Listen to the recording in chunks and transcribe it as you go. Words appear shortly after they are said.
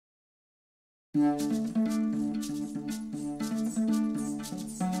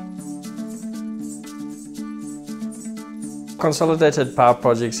Consolidated power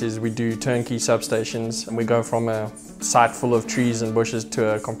projects is we do turnkey substations, and we go from a site full of trees and bushes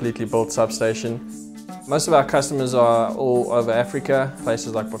to a completely built substation. Most of our customers are all over Africa,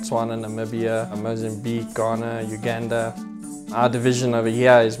 places like Botswana, Namibia, Mozambique, Ghana, Uganda. Our division over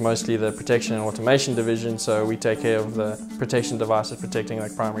here is mostly the protection and automation division, so we take care of the protection devices, protecting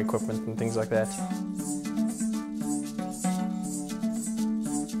like primary equipment and things like that.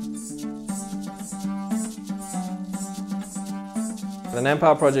 The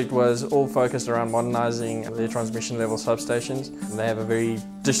Nampower project was all focused around modernizing their transmission level substations. And they have a very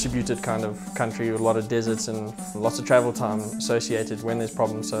distributed kind of country with a lot of deserts and lots of travel time associated when there's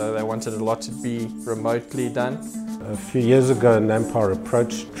problems, so they wanted a lot to be remotely done. A few years ago, Nampower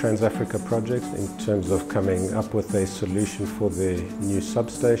approached Trans-Africa projects in terms of coming up with a solution for their new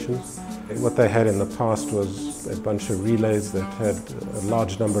substations. What they had in the past was a bunch of relays that had a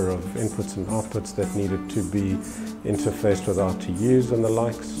large number of inputs and outputs that needed to be interfaced with RTUs and the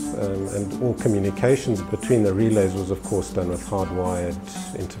likes, and all communications between the relays was of course done with hardwired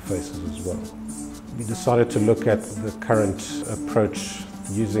interfaces as well. We decided to look at the current approach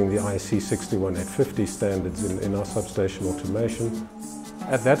using the IEC 61850 standards in our substation automation.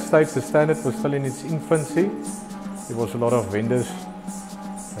 At that stage the standard was still in its infancy. There was a lot of vendors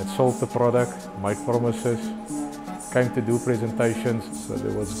that sold the product, made promises, came to do presentations. So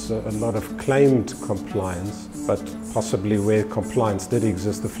there was a lot of claimed compliance, but possibly where compliance did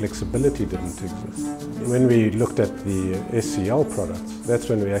exist, the flexibility didn't exist. When we looked at the SCL products, that's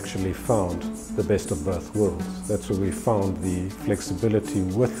when we actually found the best of both worlds. That's where we found the flexibility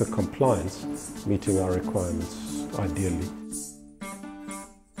with the compliance meeting our requirements ideally.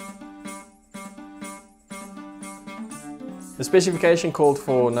 The specification called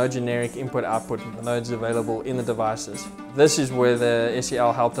for no generic input-output nodes available in the devices. This is where the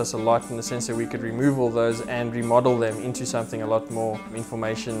SCL helped us a lot in the sense that we could remove all those and remodel them into something a lot more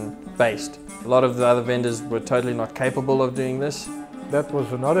information-based. A lot of the other vendors were totally not capable of doing this. That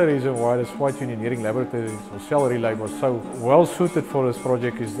was another reason why the Schweitzer engineering laboratories or cell relay was so well suited for this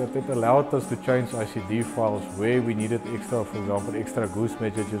project, is that it allowed us to change ICD files where we needed extra, for example, extra goose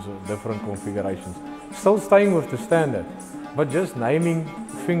messages or different configurations. Still staying with the standard, but just naming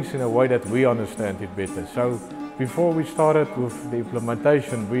things in a way that we understand it better. So before we started with the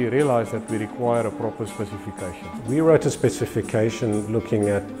implementation, we realized that we require a proper specification. We wrote a specification looking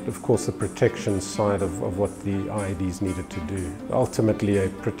at, of course, the protection side of what the IEDs needed to do. Ultimately, a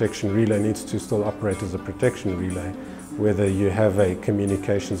protection relay needs to still operate as a protection relay, whether you have a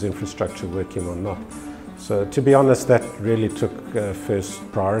communications infrastructure working or not. So to be honest, that really took first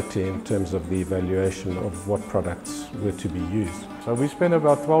priority in terms of the evaluation of what products were to be used. So we spent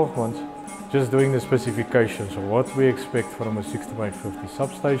about 12 months just doing the specifications of what we expect from a 61850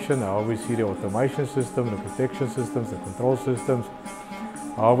 substation, how we see the automation system, the protection systems, the control systems,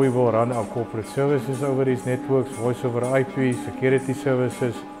 how we will run our corporate services over these networks, voice over IP, security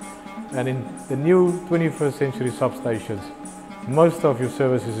services. And in the new 21st century substations, most of your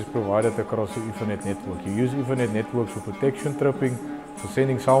services is provided across the Ethernet network. You use Ethernet networks for protection tripping, for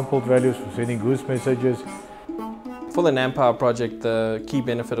sending sampled values, for sending goose messages. For the Nampower project, the key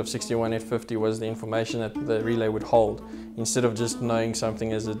benefit of 61850 was the information that the relay would hold. Instead of just knowing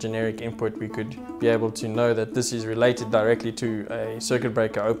something as a generic input, we could be able to know that this is related directly to a circuit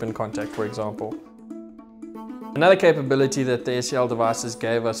breaker open contact, for example. Another capability that the SCL devices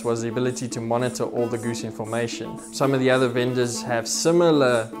gave us was the ability to monitor all the goose information. Some of the other vendors have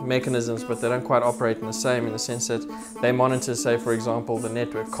similar mechanisms, but they don't quite operate in the same, in the sense that they monitor, say for example, the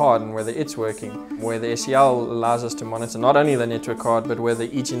network card and whether it's working, where the SCL allows us to monitor not only the network card, but whether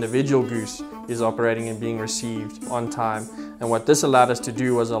each individual goose is operating and being received on time. And what this allowed us to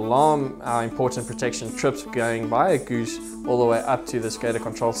do was alarm our important protection trips going by a goose all the way up to the SCADA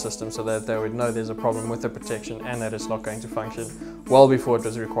control system, so that they would know there's a problem with the protection and that it's not going to function well before it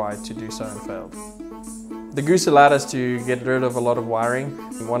was required to do so and failed. The goose allowed us to get rid of a lot of wiring.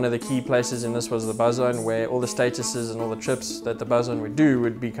 One of the key places in this was the buzz zone, where all the statuses and all the trips that the buzz zone would do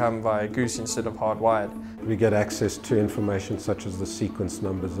would become via goose instead of hardwired. We get access to information such as the sequence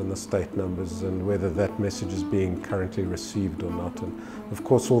numbers and the state numbers, and whether that message is being currently received or not. And of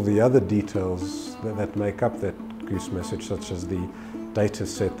course all the other details that make up that goose message, such as the data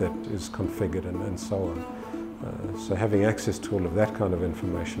set that is configured and so on. So having access to all of that kind of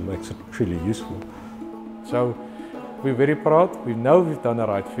information makes it truly useful. So we're very proud. We know we've done the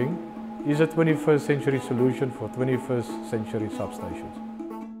right thing. It's a 21st century solution for 21st century substations.